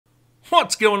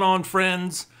What's going on,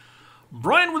 friends?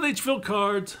 Brian with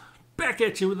HvilleCards, back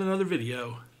at you with another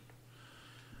video.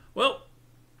 Well,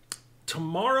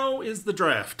 tomorrow is the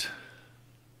draft.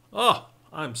 Oh,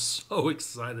 I'm so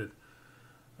excited.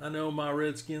 I know my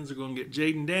Redskins are going to get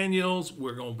Jaden Daniels.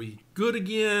 We're going to be good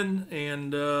again,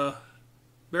 and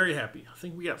very happy. I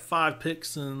think we got 5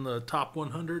 picks in the top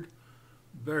 100.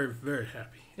 Very, very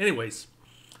happy. Anyways,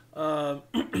 so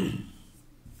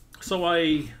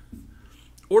I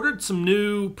ordered some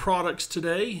new products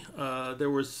today.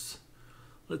 There's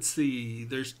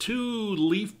 2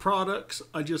 leaf products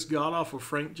I just got off of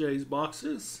Frank J's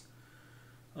boxes.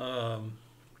 I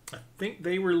think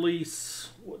they release,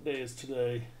 what day is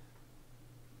today?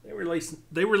 They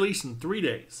release in 3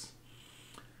 days.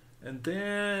 And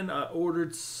then I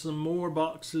ordered some more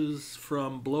boxes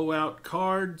from Blowout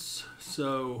Cards.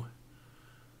 So,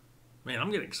 man, I'm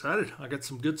getting excited. I got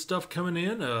some good stuff coming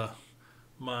in.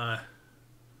 My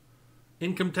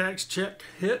income tax check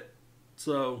hit,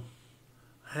 so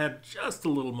I had just a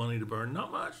little money to burn.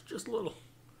 Not much, just a little.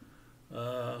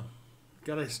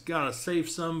 Gotta save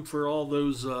some for all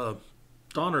those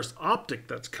Donner's Optic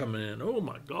that's coming in. Oh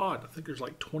my God, I think there's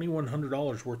like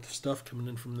 $2,100 worth of stuff coming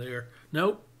in from there.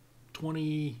 Nope,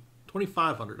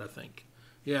 $2,500 I think.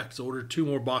 Yeah, because I ordered 2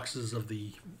 more boxes of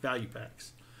the value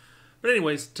packs. But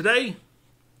anyways, today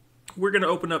we're gonna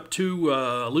open up 2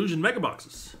 Illusion Mega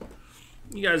Boxes.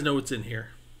 You guys know what's in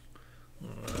here.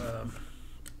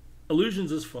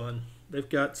 Illusions is fun. They've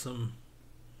got some.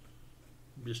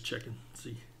 I'm just checking.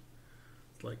 See,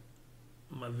 it's like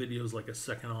my video's like a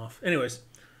second off. Anyways,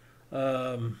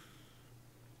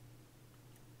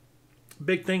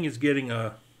 big thing is getting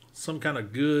some kind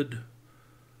of good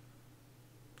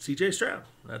CJ Stroud.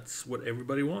 That's what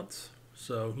everybody wants.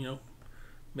 So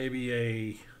maybe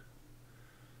a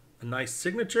nice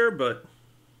signature, but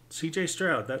CJ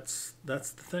Stroud, that's the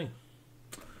thing.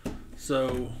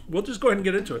 So we'll just go ahead and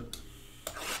get into it.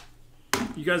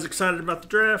 You guys excited about the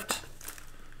draft?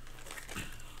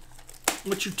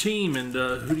 What's your team, and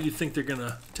who do you think they're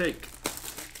gonna take?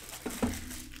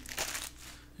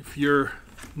 If you're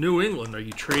New England, are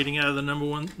you trading out of the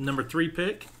number 3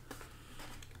 pick?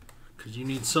 Because you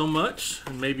need so much,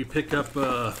 and maybe pick up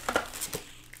I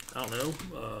don't know,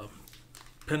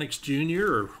 Penix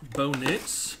Jr. or Bo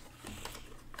Nix.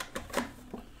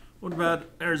 What about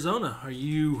Arizona? Are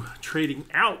you trading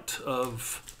out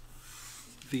of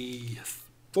the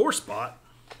 4 spot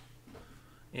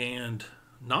and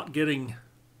not getting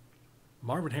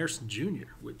Marvin Harrison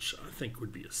Jr., which I think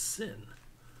would be a sin?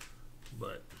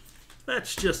 But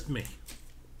that's just me.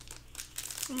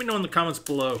 Let me know in the comments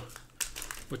below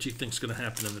what you think is going to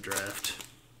happen in the draft.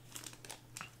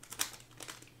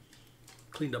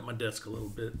 Cleaned up my desk a little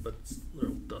bit, but it's a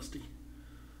little dusty.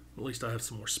 At least I have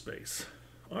some more space.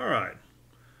 All right,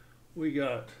 we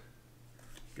got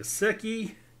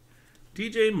Gesicki,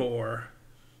 DJ Moore,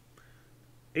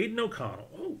 Aiden O'Connell.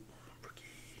 Oh,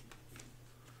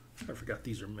 I forgot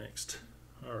these are mixed.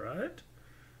 All right,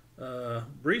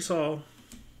 Breece Hall,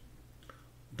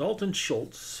 Dalton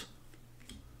Schultz,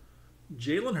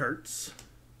 Jalen Hurts,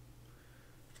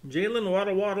 Jalen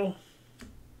Waddle,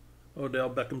 Odell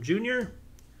Beckham Jr.,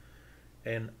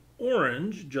 and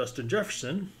orange Justin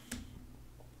Jefferson,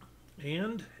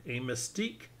 and a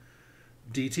Mystique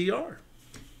DTR.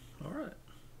 All right.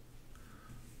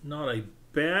 Not a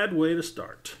bad way to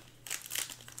start.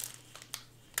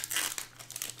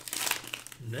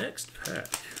 Next pack.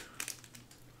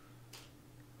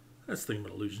 That's the thing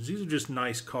about Illusions. These are just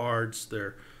nice cards.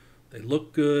 They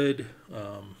look good.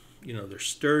 They're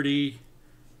sturdy.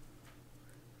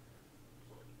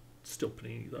 Still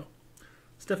Panini though.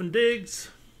 Stefan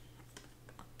Diggs,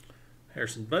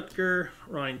 Harrison Butker,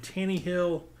 Ryan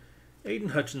Tannehill,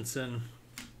 Aiden Hutchinson,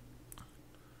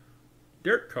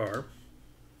 Derek Carr,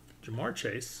 Jamar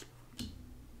Chase,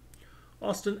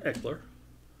 Austin Eckler,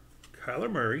 Kyler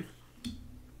Murray,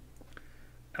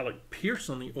 Alec Pierce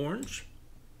on the orange,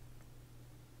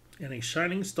 and a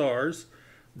Shining Stars,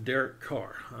 Derek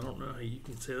Carr. I don't know how you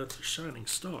can say that's a shining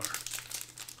star.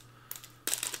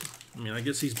 I mean, I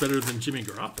guess he's better than Jimmy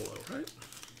Garoppolo, right?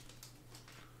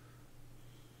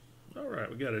 All right,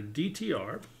 we got a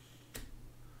DTR,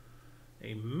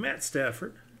 a Matt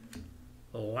Stafford,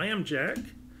 a Lamb Jack,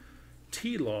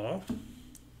 T-Law,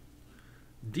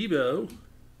 Debo,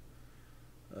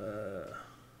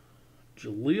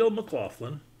 Jaleel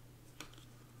McLaughlin,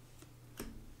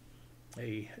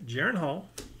 a Jaron Hall,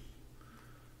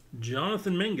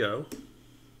 Jonathan Mingo,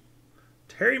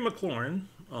 Terry McLaurin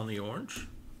on the orange.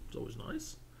 It's always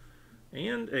nice.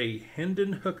 And a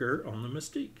Hendon Hooker on the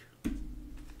Mystique.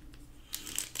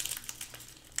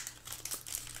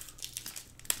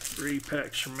 3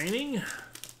 packs remaining.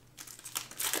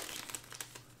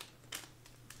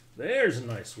 There's a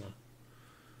nice one.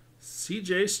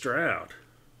 C.J. Stroud.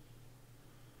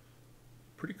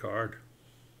 Pretty card.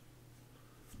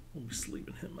 We'll be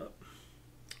sleeving him up.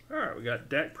 All right, we got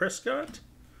Dak Prescott.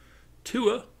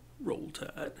 Tua, Roll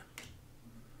Tide.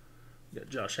 We got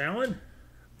Josh Allen.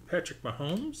 Patrick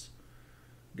Mahomes.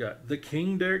 Got the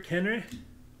King, Derrick Henry.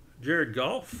 Jared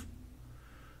Goff.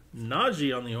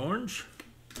 Najee on the orange.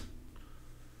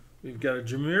 We've got a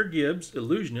Jahmyr Gibbs,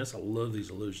 Illusionist. I love these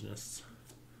Illusionists.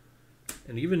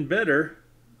 And even better,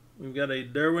 we've got a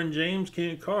Derwin James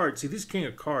King of Cards. See, these King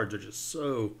of Cards are just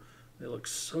so, they look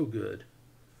so good.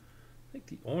 I think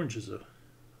the orange is a,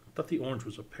 I thought the orange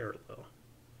was a parallel.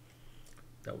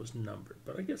 That was numbered,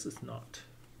 but I guess it's not.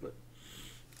 But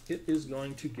it is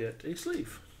going to get a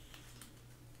sleeve.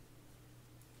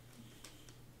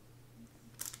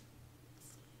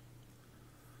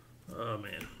 Oh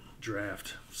man,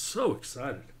 draft. So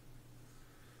excited.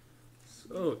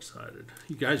 So excited.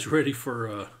 You guys ready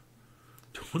for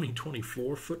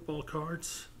 2024 football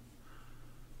cards?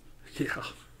 Yeah.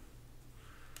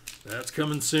 That's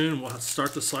coming soon. We'll have to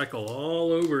start the cycle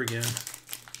all over again.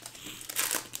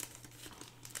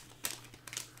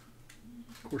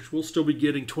 Of course, we'll still be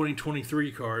getting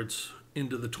 2023 cards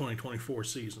into the 2024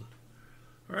 season.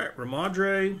 All right,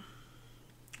 Ramadre,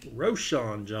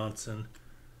 Roshan Johnson,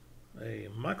 a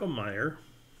Michael Meyer.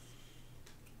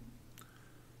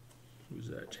 Who's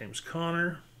that? James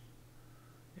Conner.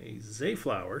 A Zay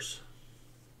Flowers.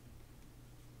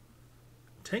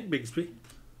 Tank Bigsby.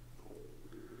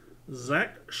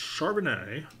 Zach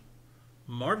Charbonnet.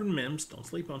 Marvin Mims. Don't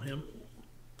sleep on him.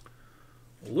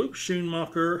 Luke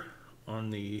Schoonmaker on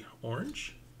the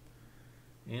orange.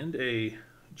 And a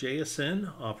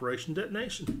JSN Operation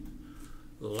Detonation.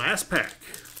 Last pack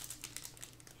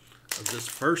of this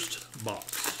first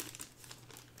box.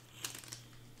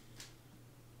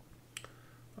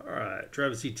 All right,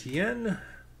 Travis Etienne,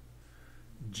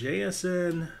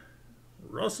 JSN,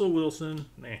 Russell Wilson,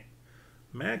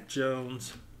 Mac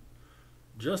Jones,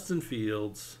 Justin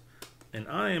Fields, and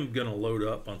I am going to load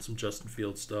up on some Justin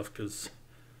Fields stuff because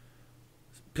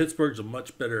Pittsburgh's a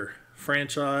much better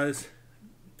franchise.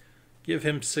 Give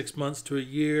him 6 months to a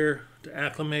year to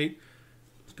acclimate.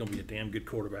 He's going to be a damn good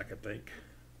quarterback, I think.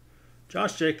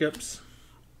 Josh Jacobs,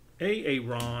 A.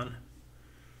 Ron,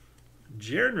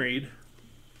 Jaron Reed,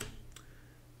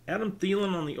 Adam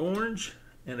Thielen on the orange,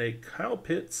 and a Kyle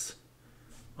Pitts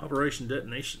Operation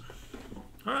Detonation.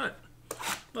 All right.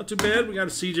 Not too bad. We got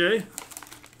a CJ.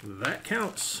 That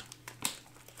counts.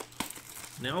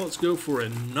 Now let's go for a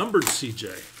numbered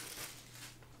CJ.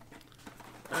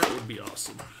 That would be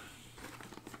awesome.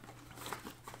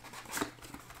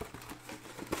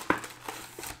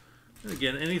 And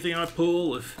again, anything I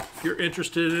pull, if you're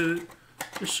interested in it,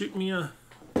 just shoot me an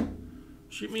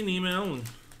email and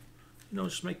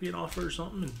just make me an offer or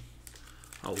something, and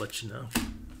I'll let you know.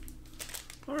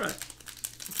 All right.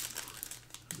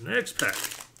 Next pack.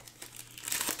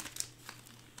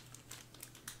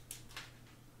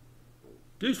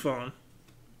 Deuce Vaughn.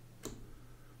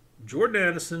 Jordan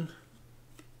Addison.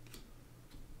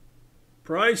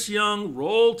 Bryce Young,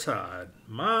 Roll Tide.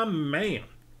 My man.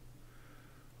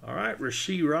 All right,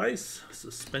 Rashee Rice.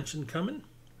 Suspension coming.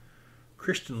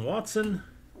 Christian Watson.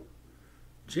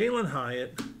 Jalen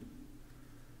Hyatt.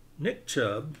 Nick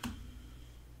Chubb,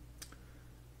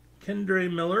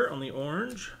 Kendre Miller on the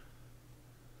orange,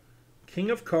 King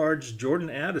of Cards,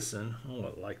 Jordan Addison. Oh,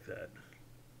 I like that.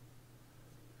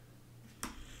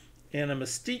 And a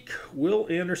Mystique, Will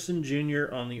Anderson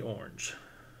Jr. on the orange.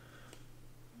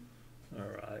 All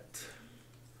right.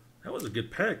 That was a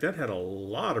good pack. That had a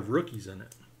lot of rookies in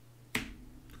it. In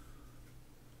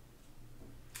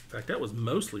fact, that was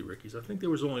mostly rookies. I think there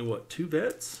was only, what, 2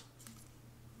 vets?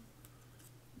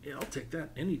 Yeah, I'll take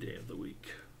that any day of the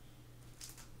week.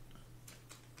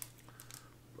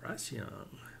 Bryce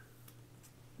Young.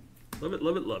 Love it,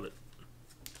 love it, love it.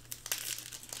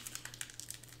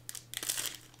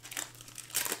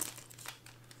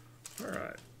 All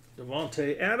right.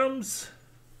 Devontae Adams.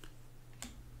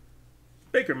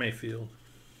 Baker Mayfield.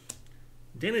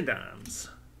 Danny Dimes.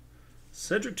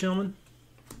 Cedric Tillman.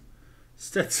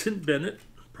 Stetson Bennett.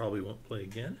 Probably won't play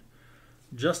again.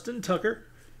 Justin Tucker.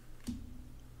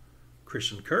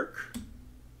 Christian Kirk,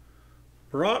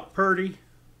 Brock Purdy,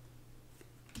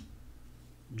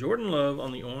 Jordan Love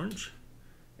on the orange,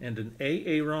 and an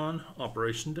Aaron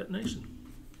Operation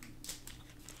Detonation.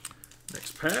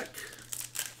 Next pack.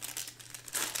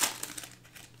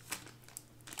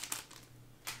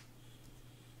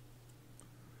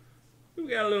 We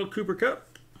got a little Cooper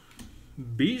Kupp,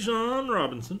 Bijan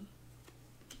Robinson,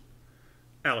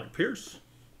 Alec Pierce,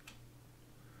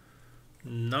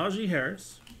 Najee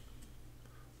Harris,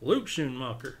 Luke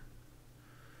Schoonmaker,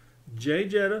 Jay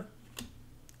Jetta,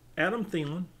 Adam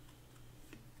Thielen,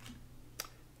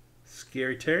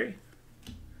 Scary Terry.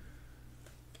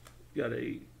 Got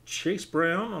a Chase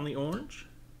Brown on the orange.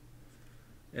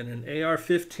 And an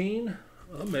AR-15.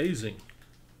 Amazing.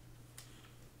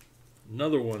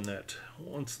 Another one that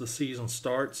once the season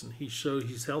starts and he shows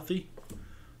he's healthy,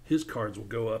 his cards will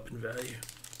go up in value.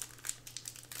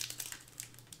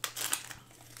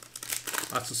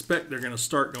 I suspect they're going to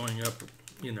start going up,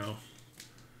 you know,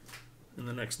 in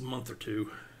the next month or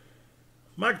two.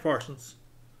 Mike Parsons,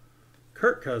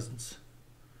 Kirk Cousins,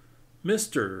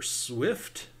 Mr.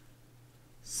 Swift,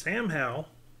 Sam Howell,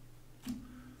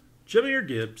 Jameer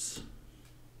Gibbs,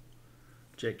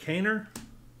 Jake Haener,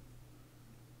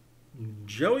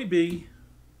 Joey B,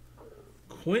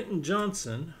 Quentin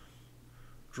Johnson,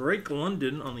 Drake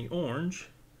London on the orange,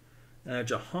 and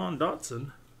Jahan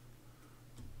Dotson.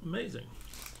 Amazing.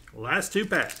 Last two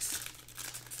packs.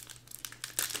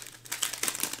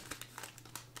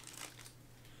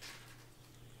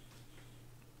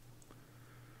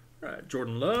 All right,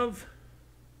 Jordan Love,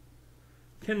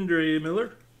 Kendre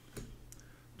Miller,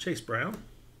 Chase Brown,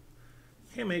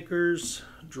 Cam Akers,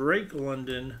 Drake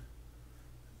London,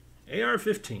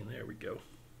 AR-15. There we go.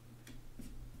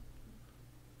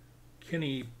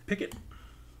 Kenny Pickett,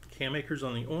 Cam Akers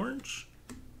on the orange.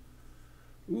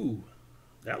 Ooh,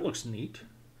 that looks neat.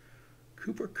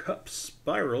 Cooper Kupp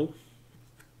Spiral,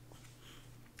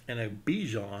 and a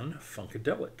Bijan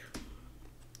Funkadelic.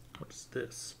 What's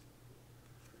this?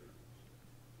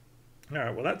 All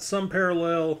right, well, that's some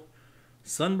parallel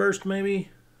Sunburst, maybe.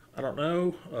 I don't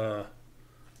know.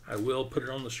 I will put it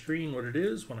on the screen what it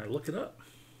is when I look it up.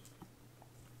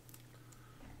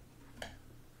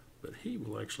 But he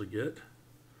will actually get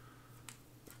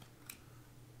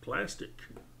plastic.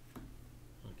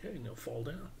 Okay, and he'll fall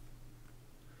down.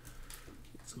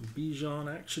 Get some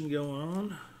Bijan action going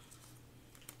on.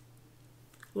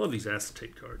 Love these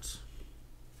acetate cards.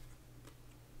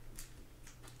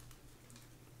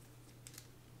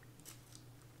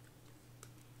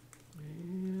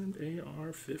 And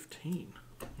AR-15.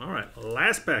 All right,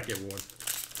 last pack, everyone.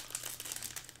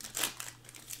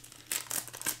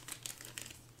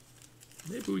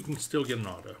 Maybe we can still get an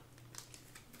auto.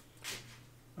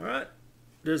 All right,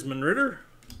 Desmond Ridder.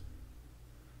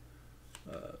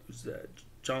 Who's that?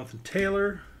 Jonathan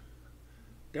Taylor,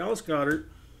 Dallas Goedert,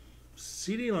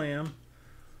 CeeDee Lamb,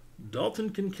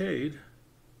 Dalton Kincaid,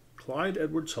 Clyde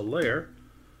Edwards-Helaire,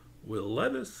 Will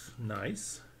Levis,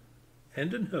 nice,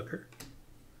 Hendon Hooker.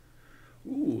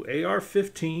 Ooh,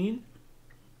 AR-15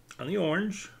 on the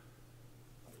orange,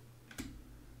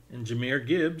 and Jameer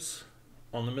Gibbs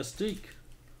on the Mystique.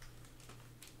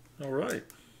 All right,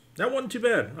 that wasn't too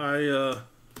bad.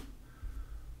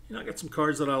 I got some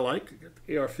cards that I like. I got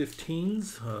the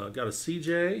AR-15s. Got a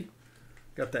CJ.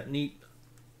 Got that neat,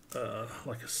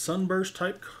 like a Sunburst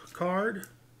type card.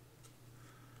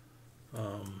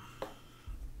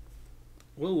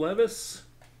 Will Levis,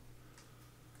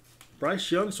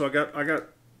 Bryce Young. So I got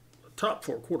top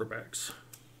 4 quarterbacks.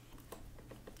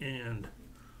 And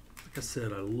like I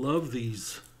said, I love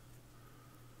these.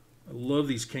 I love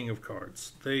these King of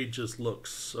Cards. They just look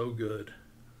so good,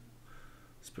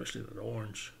 especially that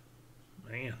orange.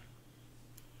 Man.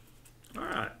 All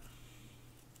right.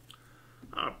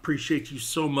 I appreciate you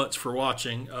so much for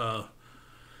watching.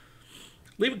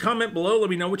 Leave a comment below. Let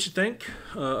me know what you think.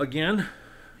 Again,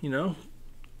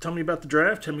 tell me about the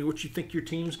draft. Tell me what you think your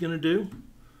team's going to do.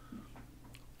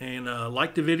 And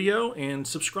like the video and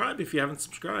subscribe if you haven't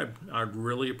subscribed. I'd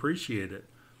really appreciate it.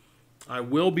 I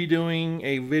will be doing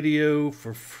a video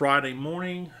for Friday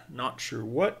morning. Not sure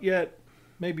what yet.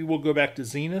 Maybe we'll go back to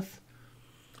Zenith.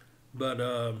 But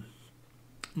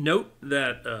note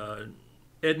that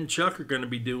Ed and Chuck are going to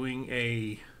be doing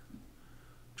a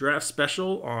draft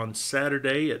special on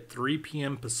Saturday at 3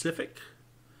 p.m. Pacific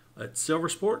at Silver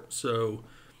Sport. So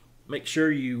make sure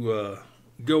you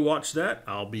go watch that.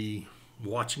 I'll be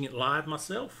watching it live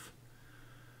myself.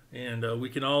 And we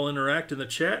can all interact in the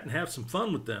chat and have some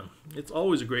fun with them. It's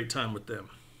always a great time with them.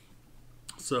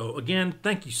 So again,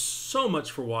 thank you so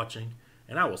much for watching.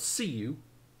 And I will see you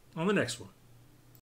on the next one.